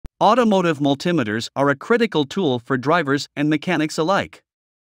Automotive multimeters are a critical tool for drivers and mechanics alike.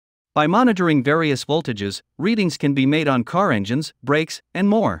 By monitoring various voltages, readings can be made on car engines, brakes, and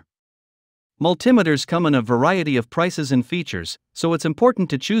more. Multimeters come in a variety of prices and features, so it's important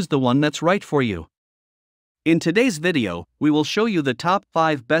to choose the one that's right for you. In today's video, we will show you the top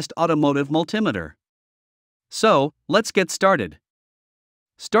 5 best automotive multimeter. So, let's get started.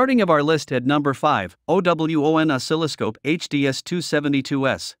 Starting of our list at number 5, OWON Oscilloscope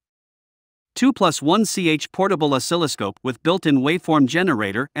HDS272S. 2+1 ch portable oscilloscope with built-in waveform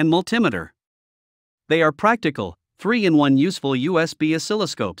generator and multimeter. They are practical, 3-in-1 useful USB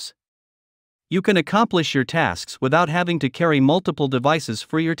oscilloscopes. You can accomplish your tasks without having to carry multiple devices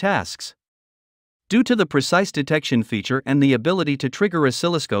for your tasks. Due to the precise detection feature and the ability to trigger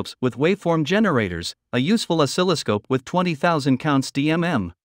oscilloscopes with waveform generators, a useful oscilloscope with 20,000 counts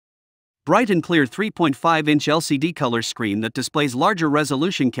DMM. Bright and clear 3.5-inch LCD color screen that displays larger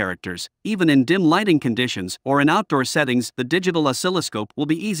resolution characters, even in dim lighting conditions or in outdoor settings. The digital oscilloscope will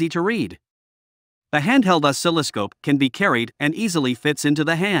be easy to read. The handheld oscilloscope can be carried and easily fits into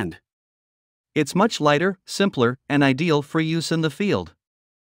the hand. It's much lighter, simpler, and ideal for use in the field.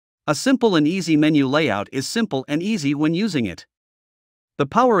 A simple and easy menu layout is simple and easy when using it. The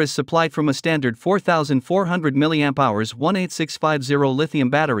power is supplied from a standard 4,400 mAh 18650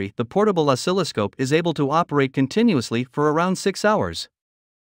 lithium battery. The portable oscilloscope is able to operate continuously for around 6 hours.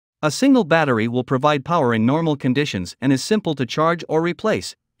 A single battery will provide power in normal conditions and is simple to charge or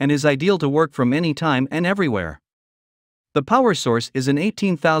replace, and is ideal to work from any time and everywhere. The power source is an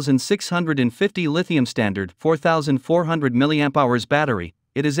 18,650 lithium standard 4,400 mAh battery.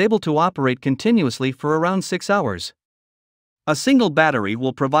 It is able to operate continuously for around 6 hours. A single battery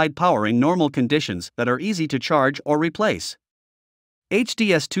will provide power in normal conditions that are easy to charge or replace.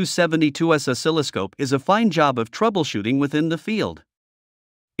 HDS272S oscilloscope is a fine job of troubleshooting within the field.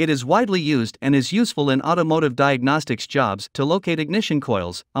 It is widely used and is useful in automotive diagnostics jobs to locate ignition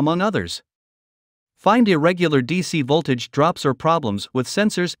coils, among others. Find irregular DC voltage drops or problems with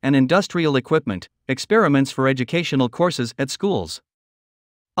sensors and industrial equipment, experiments for educational courses at schools.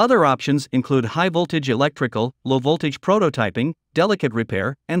 Other options include high-voltage electrical, low-voltage prototyping, delicate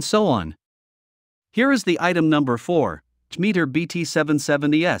repair, and so on. Here is the item number 4, Multimeter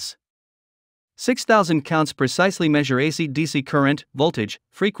BT770S. 6,000 counts precisely measure AC/DC current, voltage,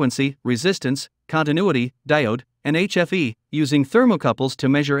 frequency, resistance, continuity, diode, and HFE, using thermocouples to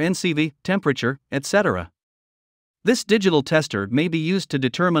measure NCV, temperature, etc. This digital tester may be used to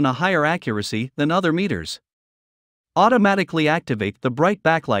determine a higher accuracy than other meters. Automatically activate the bright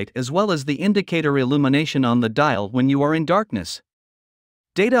backlight as well as the indicator illumination on the dial when you are in darkness.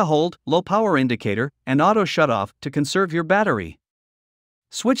 Data hold, low power indicator, and auto shutoff to conserve your battery.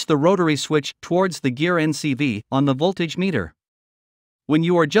 Switch the rotary switch towards the gear NCV on the voltage meter when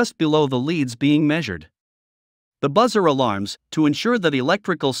you are just below the leads being measured. The buzzer alarms to ensure that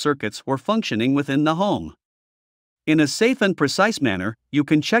electrical circuits were functioning within the home. In a safe and precise manner, you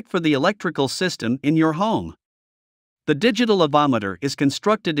can check for the electrical system in your home. The digital avometer is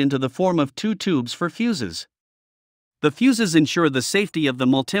constructed into the form of 2 tubes for fuses. The fuses ensure the safety of the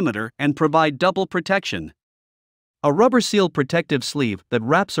multimeter and provide double protection. A rubber seal protective sleeve that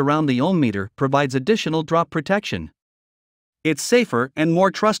wraps around the ohm meter provides additional drop protection. It's safer and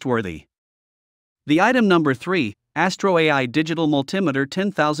more trustworthy. The item number 3, Astro AI Digital Multimeter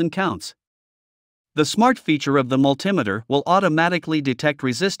 10,000 counts. The smart feature of the multimeter will automatically detect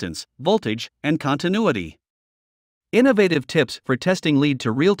resistance, voltage, and continuity. Innovative tips for testing lead to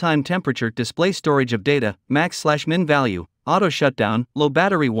real-time temperature display, storage of data, max/min value, auto shutdown, low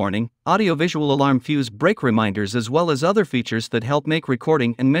battery warning, audio-visual alarm, fuse break reminders, as well as other features that help make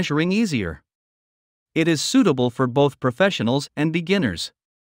recording and measuring easier. It is suitable for both professionals and beginners.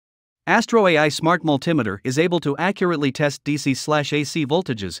 Astro AI Smart Multimeter is able to accurately test DC/AC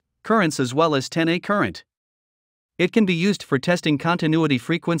voltages, currents, as well as 10A current. It can be used for testing continuity,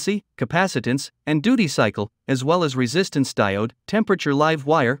 frequency, capacitance, and duty cycle, as well as resistance, diode, temperature, live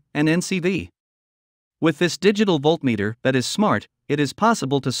wire, and NCV. With this digital voltmeter that is smart, it is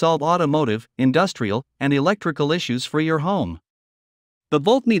possible to solve automotive, industrial, and electrical issues for your home. The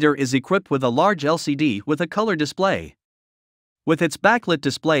voltmeter is equipped with a large LCD with a color display. With its backlit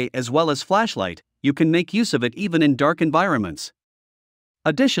display as well as flashlight, you can make use of it even in dark environments.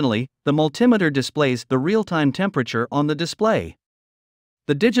 Additionally, the multimeter displays the real-time temperature on the display.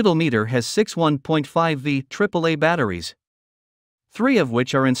 The digital meter has 6 1.5V AAA batteries, 3 of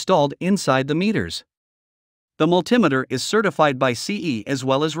which are installed inside the meters. The multimeter is certified by CE as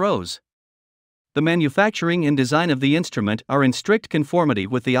well as RoHS. The manufacturing and design of the instrument are in strict conformity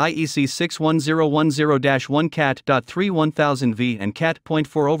with the IEC 61010-1 Cat.3 and Cat.4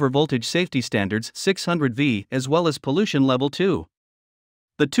 overvoltage safety standards 600V as well as pollution level 2.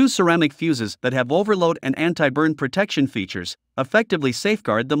 The two ceramic fuses that have overload and anti-burn protection features effectively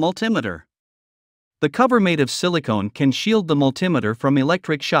safeguard the multimeter. The cover made of silicone can shield the multimeter from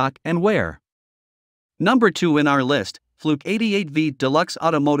electric shock and wear. Number 2 in our list, Fluke 88V Deluxe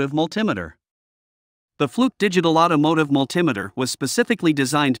Automotive Multimeter. The Fluke Digital Automotive Multimeter was specifically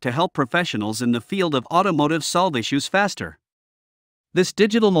designed to help professionals in the field of automotive solve issues faster. This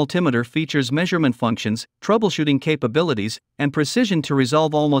digital multimeter features measurement functions, troubleshooting capabilities, and precision to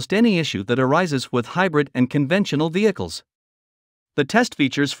resolve almost any issue that arises with hybrid and conventional vehicles. The test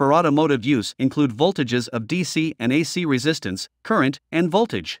features for automotive use include voltages of DC and AC resistance, current, and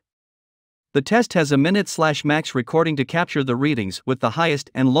voltage. The test has a minute/max recording to capture the readings with the highest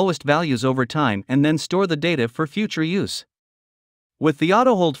and lowest values over time and then store the data for future use. With the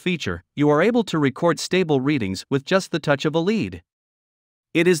Auto Hold feature, you are able to record stable readings with just the touch of a lead.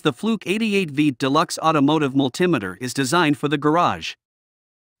 It is the Fluke 88V Deluxe Automotive Multimeter is designed for the garage.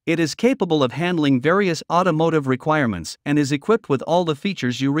 It is capable of handling various automotive requirements and is equipped with all the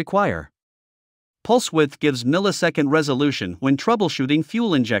features you require. Pulse width gives millisecond resolution when troubleshooting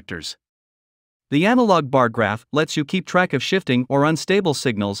fuel injectors. The analog bar graph lets you keep track of shifting or unstable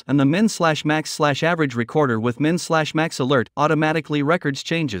signals, and the min/max/average recorder with min/max alert automatically records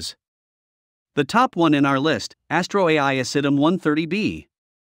changes. The top one in our list, Astro AI Acidum 130B.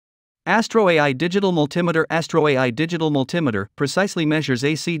 Astro AI Digital Multimeter precisely measures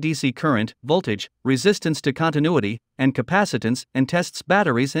AC/DC current, voltage, resistance to continuity, and capacitance, and tests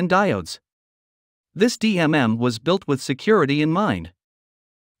batteries and diodes. This DMM was built with security in mind.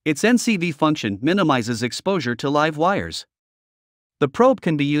 Its NCV function minimizes exposure to live wires. The probe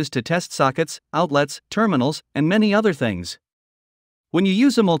can be used to test sockets, outlets, terminals, and many other things. When you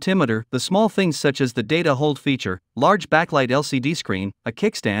use a multimeter, the small things such as the data hold feature, large backlight LCD screen, a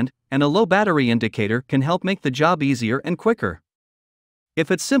kickstand, and a low battery indicator can help make the job easier and quicker. If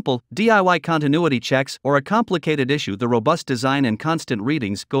it's simple, DIY continuity checks or a complicated issue, the robust design and constant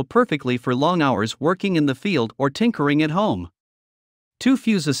readings go perfectly for long hours working in the field or tinkering at home. Two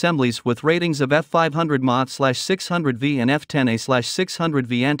fuse assemblies with ratings of F500 mAh/600V and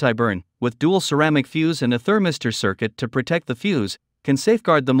F10A/600V anti-burn, with dual ceramic fuse and a thermistor circuit to protect the fuse, can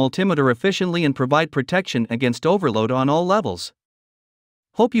safeguard the multimeter efficiently and provide protection against overload on all levels.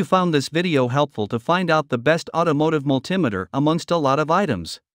 Hope you found this video helpful to find out the best automotive multimeter amongst a lot of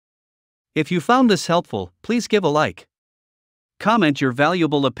items. If you found this helpful, please give a like. Comment your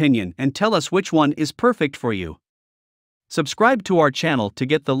valuable opinion and tell us which one is perfect for you. Subscribe to our channel to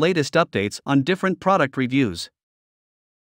get the latest updates on different product reviews.